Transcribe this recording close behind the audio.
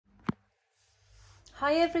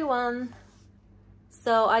Hi everyone!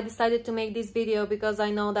 So I decided to make this video because I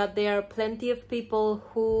know that there are plenty of people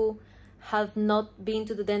who have not been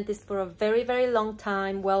to the dentist for a very long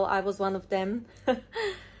time. Well, I was one of them.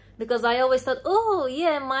 Because I always thought, oh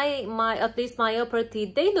yeah, my at least my upper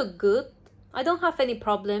teeth, they look good. I don't have any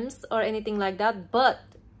problems or anything like that. But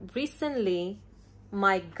recently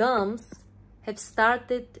my gums have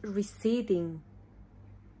started receding.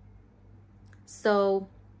 So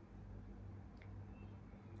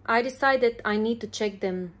I decided I need to check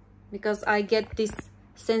them because I get this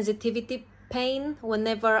sensitivity pain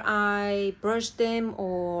whenever I brush them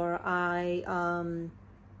or I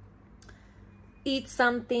eat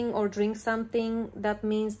something or drink something. That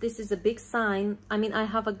means this is a big sign. I mean, I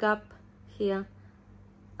have a gap here.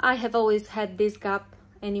 I have always had this gap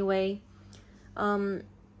anyway. But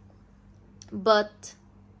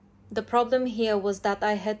the problem here was that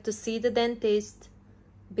I had to see the dentist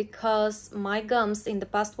because my gums in the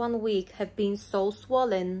past 1 week have been so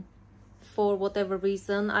swollen for whatever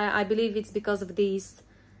reason. I believe it's because of these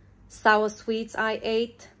sour sweets I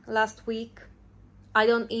ate last week. I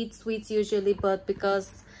don't eat sweets usually, but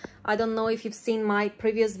because I don't know if you've seen my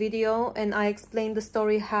previous video and I explained the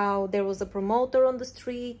story how there was a promoter on the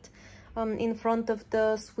street in front of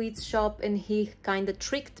the sweets shop and he kind of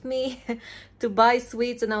tricked me to buy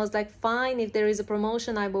sweets, and I was like, fine, if there is a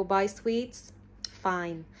promotion I will buy sweets.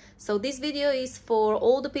 Fine. So this video is for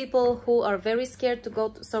all the people who are very scared to go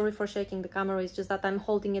to, sorry for shaking the camera, it's just that I'm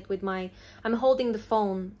holding it with my, I'm holding the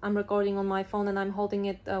phone, I'm recording on my phone and I'm holding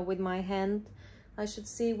it with my hand. I should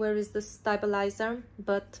see where is the stabilizer,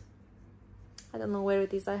 but I don't know where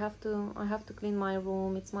it is. I have to clean my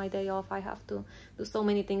room. It's my day off. I have to do so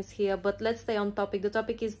many things here, but let's stay on topic. The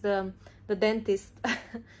topic is the dentist.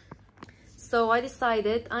 So I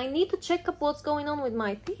decided I need to check up what's going on with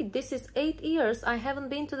my teeth. This is 8 years I haven't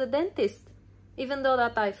been to the dentist. Even though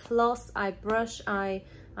that I floss, I brush, I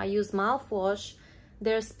use mouthwash,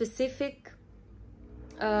 there are specific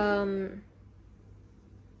there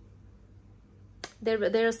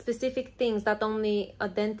are specific things that only a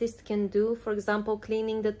dentist can do. For example,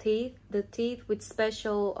 cleaning the teeth with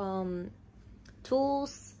special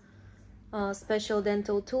tools, special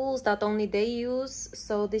dental tools that only they use.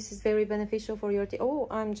 So this is very beneficial for your teeth. Oh,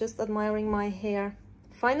 I'm just admiring my hair.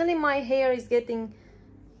 Finally my hair is getting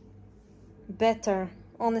better,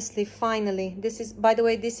 honestly. Finally, this is, by the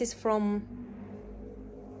way, this is from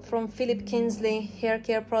Philip Kinsley hair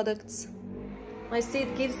care products. I see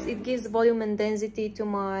it gives volume and density to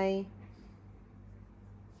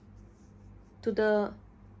the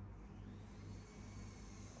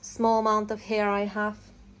small amount of hair I have.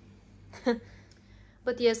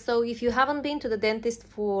 But yes, so if you haven't been to the dentist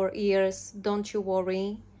for years, don't you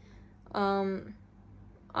worry.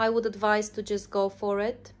 I would advise to just go for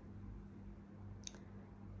it.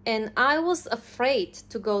 And I was afraid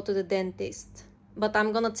to go to the dentist, but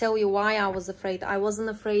I'm gonna tell you why I was afraid. I wasn't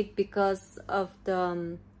afraid because of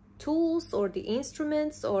the tools or the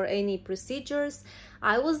instruments or any procedures.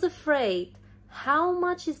 I was afraid, how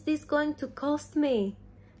much is this going to cost me?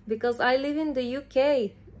 Because I live in the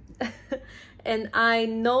UK. And I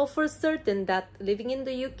know for certain that living in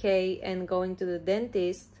the UK and going to the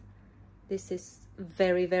dentist, this is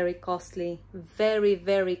very costly,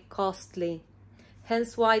 very costly.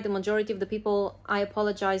 Hence why the majority of the people, I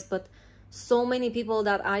apologize, but so many people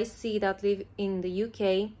that I see that live in the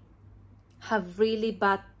UK have really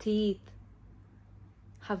bad teeth,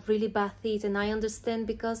 and I understand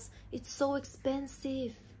because it's so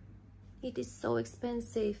expensive. It is so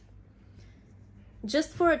expensive.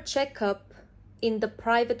 Just for a checkup in the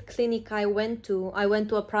private clinic I went to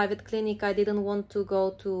a private clinic. I didn't want to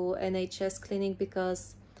go to NHS clinic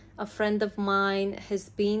because a friend of mine has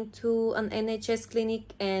been to an NHS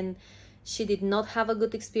clinic and she did not have a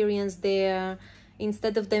good experience there.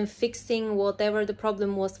 Instead of them fixing whatever the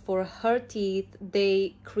problem was for her teeth,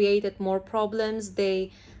 they created more problems.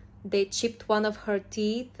 They chipped one of her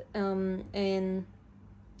teeth and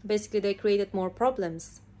basically they created more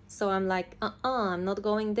problems. So I'm like, I'm not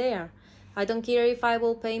going there. I don't care if I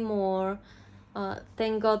will pay more.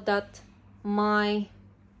 Thank God that my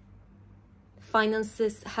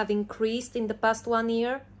finances have increased in the past 1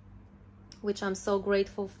 year, which I'm so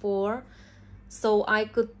grateful for. So I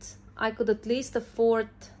could at least afford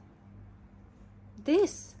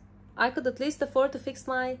this. I could at least afford to fix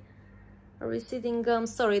my receding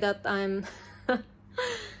gums. Sorry that I'm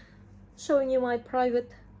showing you my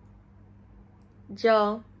private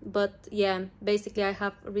jaw, but yeah, basically I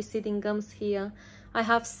have receding gums here. I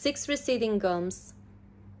have 6 receding gums,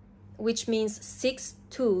 which means 6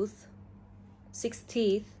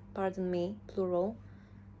 teeth, pardon me, plural,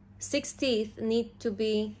 6 teeth need to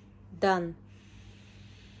be done.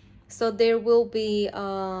 So there will be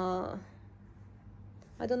I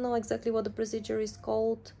don't know exactly what the procedure is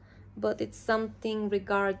called, but it's something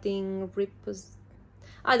regarding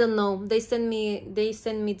I don't know. They send me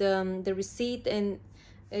the receipt, and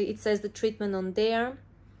it says the treatment on there.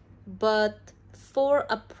 But for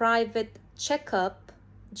a private checkup,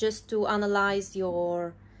 just to analyze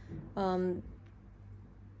your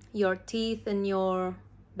teeth and your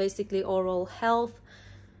basically oral health,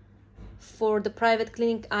 for the private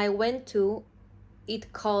clinic I went to,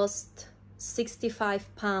 it cost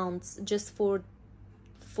 £65 just for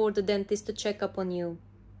the dentist to check up on you,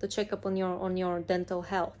 to check up on your dental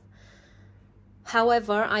health.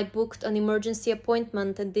 However, I booked an emergency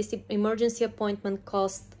appointment, and this emergency appointment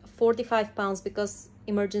cost £45 because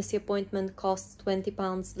emergency appointment costs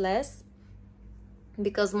 £20 less,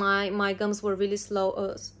 because my gums were really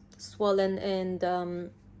swollen, and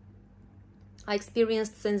I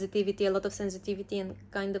experienced sensitivity, a lot of sensitivity and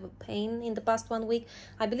kind of a pain in the past 1 week.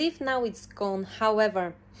 I believe now it's gone.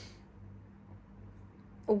 However,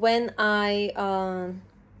 when I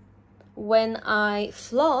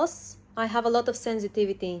floss, I have a lot of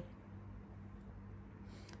sensitivity.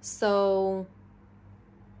 So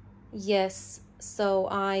yes, so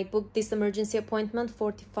I booked this emergency appointment,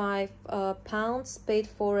 £45, paid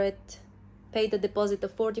for it, paid a deposit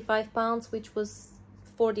of £45, which was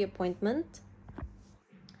for the appointment.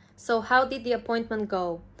 So how did the appointment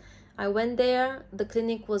go? I went there. The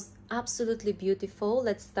clinic was absolutely beautiful.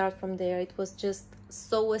 Let's start from there. It was just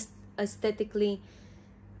so aesthetically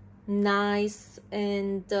nice,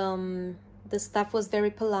 and the staff was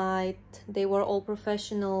very polite. They were all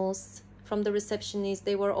professionals. From the receptionist,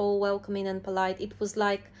 they were all welcoming and polite. It was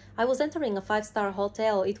like I was entering a 5-star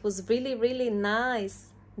hotel. It was really, really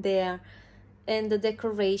nice there. And the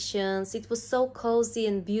decorations, it was so cozy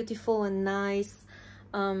and beautiful and nice.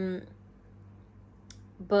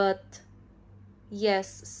 But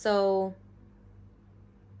yes, so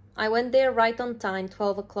I went there right on time,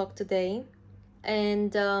 12 o'clock today,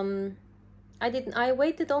 and I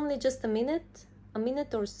waited only just a minute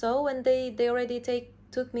or so, and they already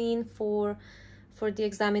took me in for the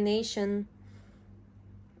examination.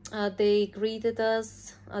 They greeted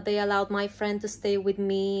us. They allowed my friend to stay with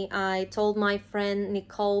me. I told my friend,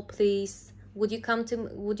 Nicole, please, would you come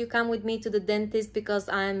with me to the dentist, because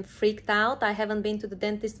I'm freaked out. I haven't been to the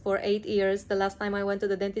dentist for 8 years. The last time I went to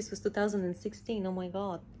the dentist was 2016. Oh my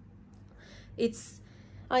god.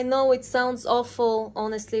 I know it sounds awful,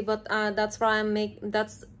 honestly, but that's why I'm making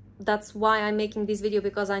this video,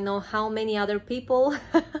 because I know how many other people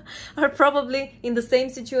are probably in the same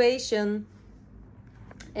situation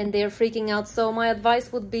and they're freaking out. So my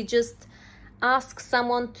advice would be just ask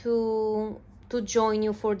someone to join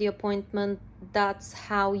you for the appointment. That's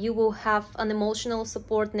how you will have an emotional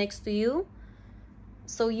support next to you,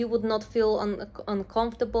 so you would not feel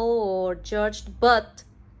uncomfortable or judged. But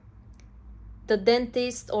the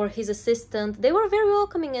dentist or his assistant, they were very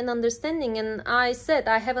welcoming and understanding. And I said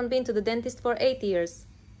I haven't been to the dentist for 8 years.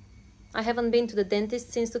 I haven't been to the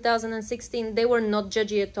dentist since 2016. They were not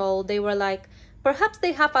judgy at all. They were like, perhaps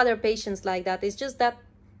they have other patients like that. It's just that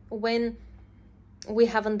when we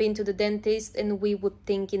haven't been to the dentist, and we would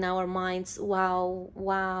think in our minds, wow,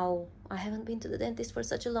 I haven't been to the dentist for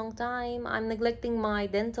such a long time. I'm neglecting my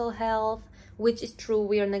dental health, which is true.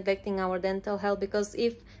 We are neglecting our dental health, because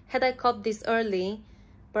had I caught this early,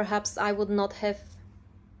 perhaps I would not have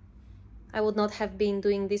been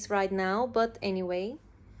doing this right now. But anyway,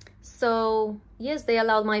 so yes, they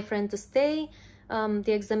allowed my friend to stay.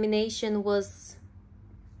 The examination was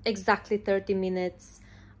exactly 30 minutes.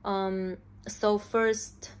 So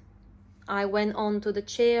first I went on to the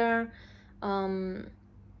chair for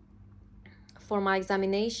my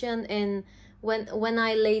examination, and when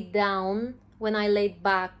I laid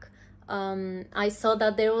back, I saw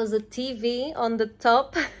that there was a TV on the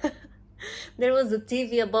top. There was a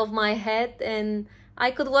TV above my head, and I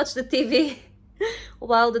could watch the TV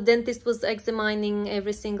while the dentist was examining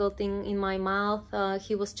every single thing in my mouth.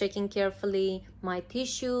 He was checking carefully my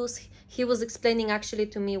tissues. He was explaining actually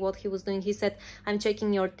to me what he was doing. He said, I'm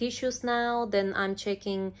checking your tissues now, then I'm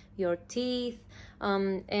checking your teeth.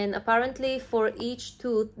 And apparently for each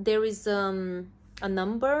tooth there is a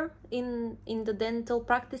number in the dental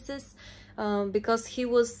practices, because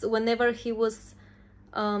whenever he was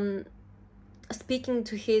speaking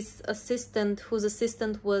to his assistant, whose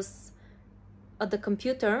assistant was at the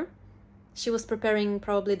computer, she was preparing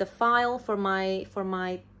probably the file for my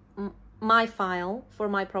file for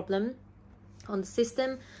my problem on the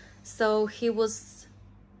system. So he was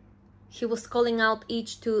calling out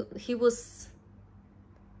each tooth. He was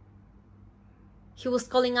he was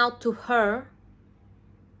calling out to her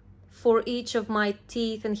for each of my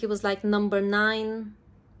teeth, and he was like, number 9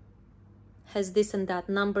 has this and that,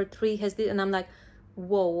 number 3 has this, and I'm like,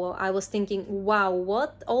 whoa. I was thinking, wow,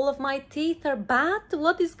 what, all of my teeth are bad,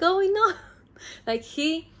 what is going on? Like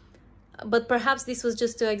but perhaps this was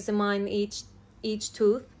just to examine each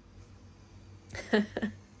tooth.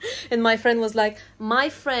 And my friend was like, my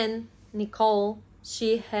friend Nicole,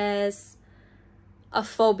 she has a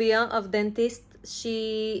phobia of dentists.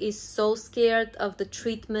 She is so scared of the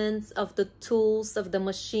treatments, of the tools, of the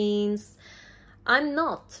machines. I'm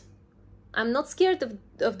not scared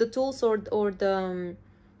of the tools or the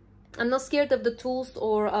I'm not scared of the tools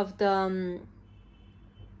or of the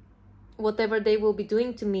whatever they will be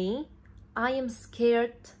doing to me. I am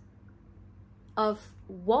scared of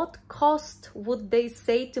what cost would they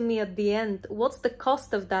say to me at the end. What's the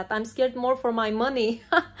cost of that? I'm scared more for my money.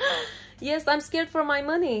 Yes, I'm scared for my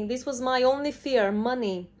money. This was my only fear,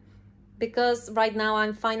 money. Because right now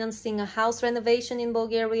I'm financing a house renovation in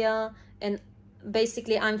Bulgaria, and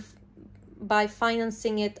basically by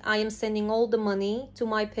financing it, I am sending all the money to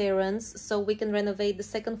my parents so we can renovate the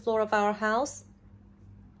second floor of our house.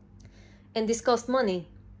 And this costs money.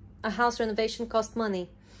 A house renovation costs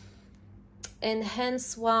money. And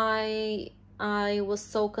hence why I was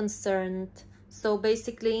so concerned. So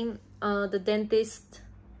basically, the dentist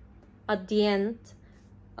at the end,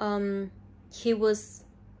 he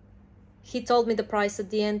told me the price at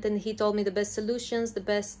the end, and he told me the best solutions, the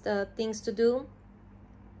best things to do.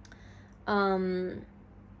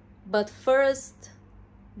 But first,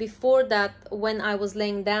 before that, when I was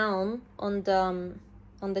laying down on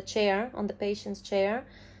the chair, on the patient's chair,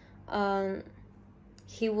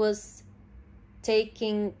 he was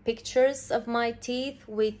taking pictures of my teeth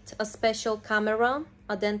with a special camera,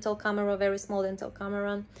 a dental camera, a very small dental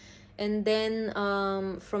camera. And then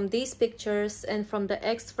from these pictures and from the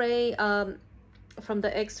x-ray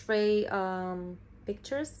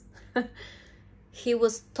pictures, he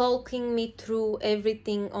was talking me through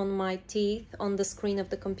everything on my teeth on the screen of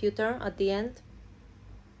the computer at the end.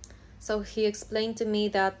 So he explained to me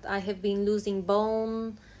that I have been losing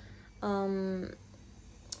bone.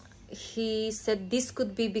 He said this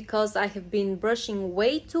could be because I have been brushing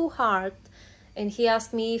way too hard. And he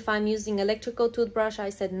asked me if I'm using electrical toothbrush. I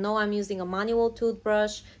said, no, I'm using a manual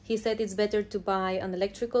toothbrush. He said it's better to buy an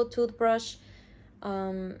electrical toothbrush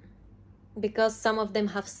because some of them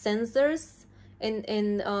have sensors.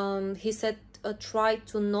 And he said, try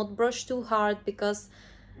to not brush too hard, because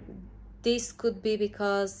this could be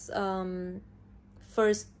because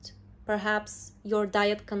first, perhaps your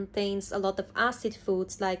diet contains a lot of acid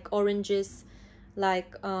foods like oranges,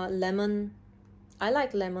 like lemon. I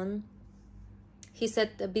like lemon. He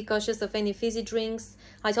said, be cautious of any fizzy drinks.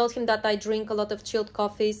 I told him that I drink a lot of chilled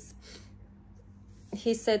coffees.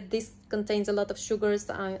 He said this contains a lot of sugars.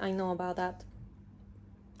 I know about that.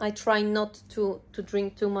 I try not to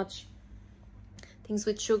drink too much things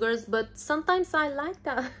with sugars, but sometimes I like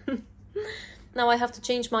that. Now I have to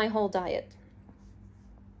change my whole diet.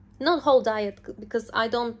 Not whole diet, because I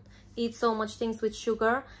don't eat so much things with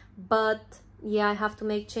sugar, but yeah, I have to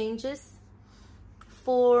make changes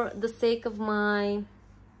for the sake of my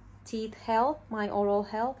teeth health, my oral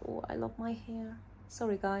health. Oh, I love my hair.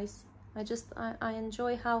 Sorry guys, I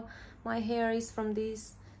enjoy how my hair is from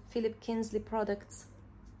these Philip Kinsley products.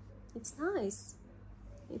 It's nice.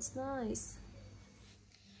 It's nice.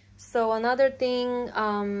 So another thing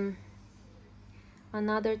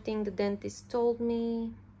the dentist told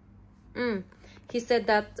me, he said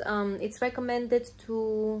that it's recommended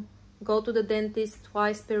to go to the dentist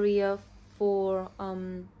twice per year for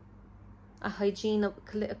a hygiene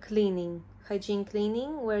cleaning,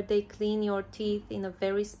 where they clean your teeth in a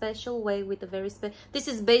very special way with a very this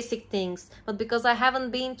is basic things, but because I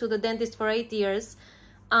haven't been to the dentist for 8 years,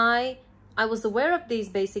 I was aware of these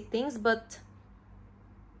basic things, but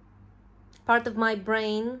part of my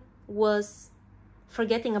brain was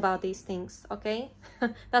forgetting about these things. Okay.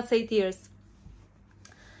 That's 8 years.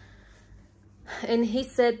 And he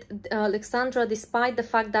said, Alexandra, despite the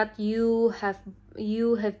fact that you have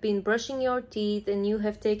been brushing your teeth and you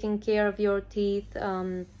have taken care of your teeth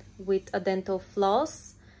with a dental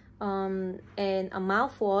floss and a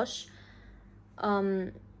mouthwash,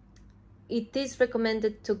 it is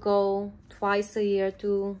recommended to go twice a year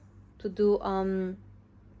to do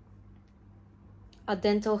a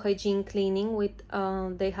dental hygiene cleaning with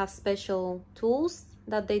they have special tools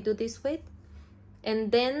that they do this with.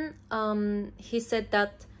 And then he said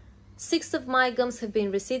that 6 of my gums have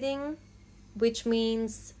been receding, which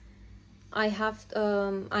means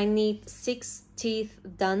I need 6 teeth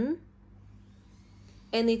done.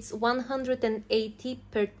 and it's 180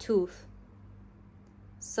 per tooth.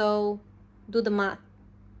 So do the math.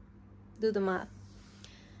 Do the math.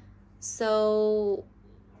 So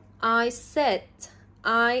I said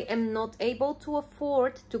I am not able to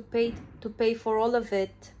afford to pay for all of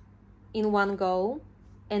it in one go,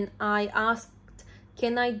 and I asked,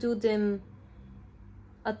 can I do them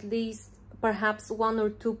at least perhaps 1 or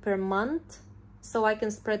 2 per month so I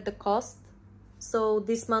can spread the cost? So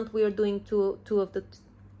this month we are doing two of the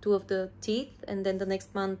teeth, and then the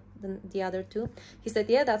next month the other 2. He said,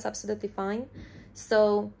 yeah, that's absolutely fine.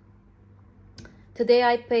 So today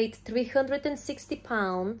I paid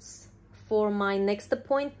 £360 for my next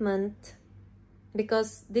appointment,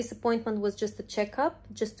 because this appointment was just a checkup,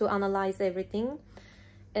 just to analyze everything.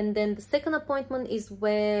 And then the second appointment is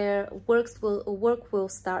where work will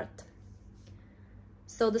start.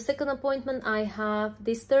 So the second appointment I have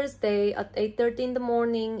this Thursday at 8:30 in the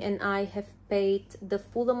morning, and I have paid the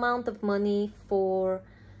full amount of money for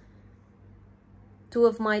 2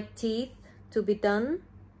 of my teeth to be done.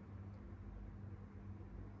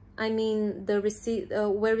 I mean, the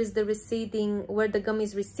where the gum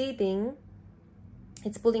is receding,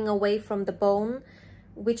 it's pulling away from the bone,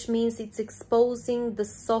 which means it's exposing the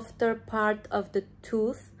softer part of the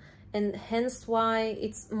tooth, and hence why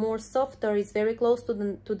it's more softer. It's very close to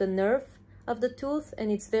the nerve of the tooth,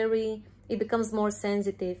 and it becomes more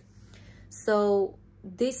sensitive. So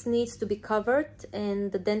this needs to be covered,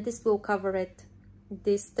 and the dentist will cover it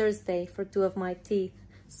this Thursday for 2 of my teeth.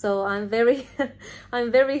 So I'm very I'm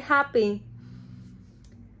very happy.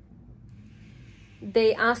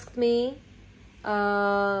 They asked me,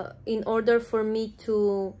 in order for me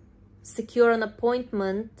to secure an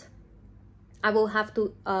appointment, I will have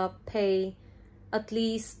to pay at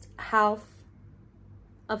least half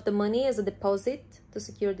of the money as a deposit to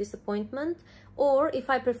secure this appointment, or if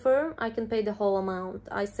I prefer, I can pay the whole amount.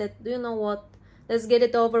 I said, do you know what, let's get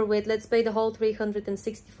it over with. Let's pay the whole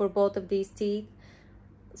 360 for both of these teeth,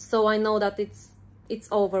 so I know that it's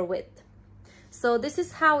over with. So this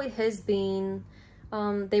is how it has been.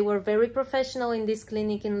 They were very professional in this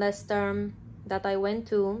clinic in Leicester that I went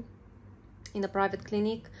to, in a private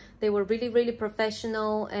clinic. They were really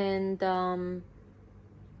professional, and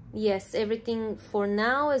yes, everything for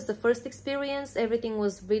now, as the first experience, everything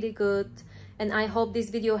was really good. And I hope this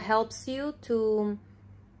video helps you to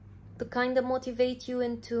kind of motivate you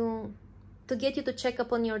and to get you to check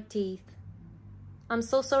up on your teeth. I'm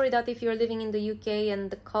so sorry that if you're living in the UK and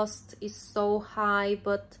the cost is so high,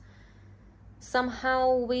 but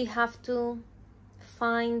somehow we have to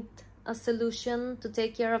find a solution to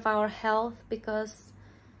take care of our health, because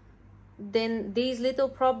then these little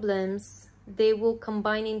problems, they will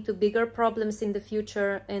combine into bigger problems in the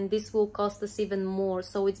future, and this will cost us even more.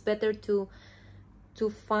 So it's better to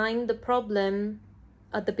find the problem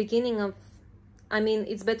at the beginning of, I mean,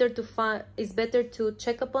 it's better to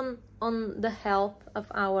check up on the health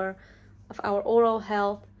of our oral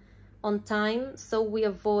health on time, so we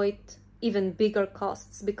avoid even bigger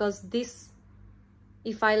costs. Because this,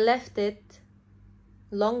 if I left it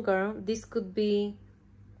longer, this could be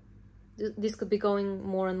going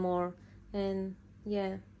more and more, and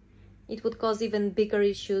yeah, it would cause even bigger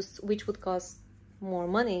issues, which would cost more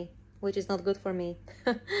money, which is not good for me.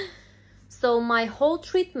 So my whole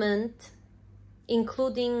treatment,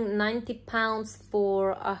 including £90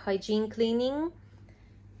 for a hygiene cleaning,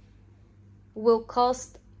 will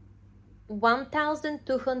cost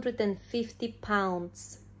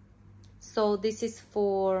 £1,250. So this is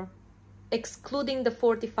for excluding the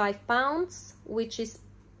 £45, which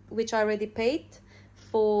I already paid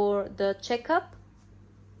for the checkup.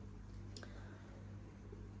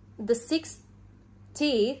 The 6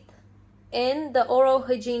 teeth and the oral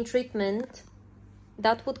hygiene treatment,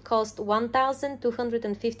 that would cost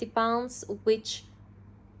 £1,250, which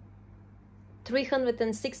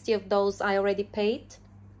 360 of those I already paid.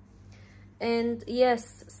 And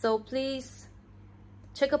yes, so please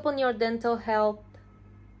check up on your dental health,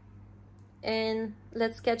 and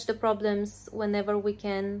let's catch the problems whenever we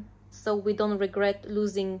can, so we don't regret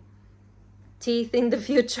losing teeth in the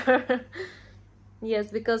future.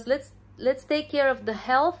 Yes, because let's take care of the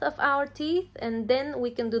health of our teeth, and then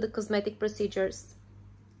we can do the cosmetic procedures.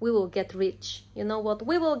 We will get rich. You know what?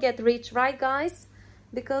 We will get rich, right, guys?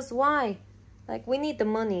 Because why? Like, we need the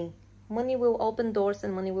money. Money will open doors,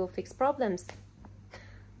 and money will fix problems.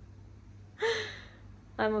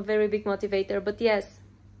 I'm a very big motivator. But yes,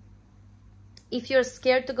 if you're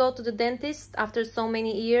scared to go to the dentist after so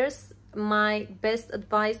many years, my best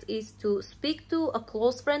advice is to speak to a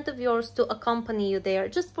close friend of yours to accompany you there,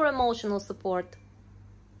 just for emotional support.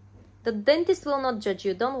 The dentist will not judge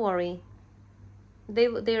you, don't worry.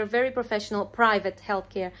 They are very professional. Private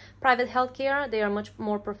healthcare, they are much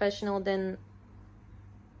more professional than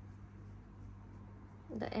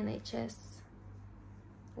the NHS.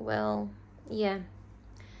 Well, yeah,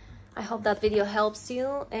 I hope that video helps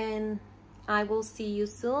you, and I will see you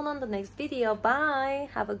soon on the next video. Bye,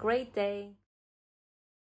 have a great day.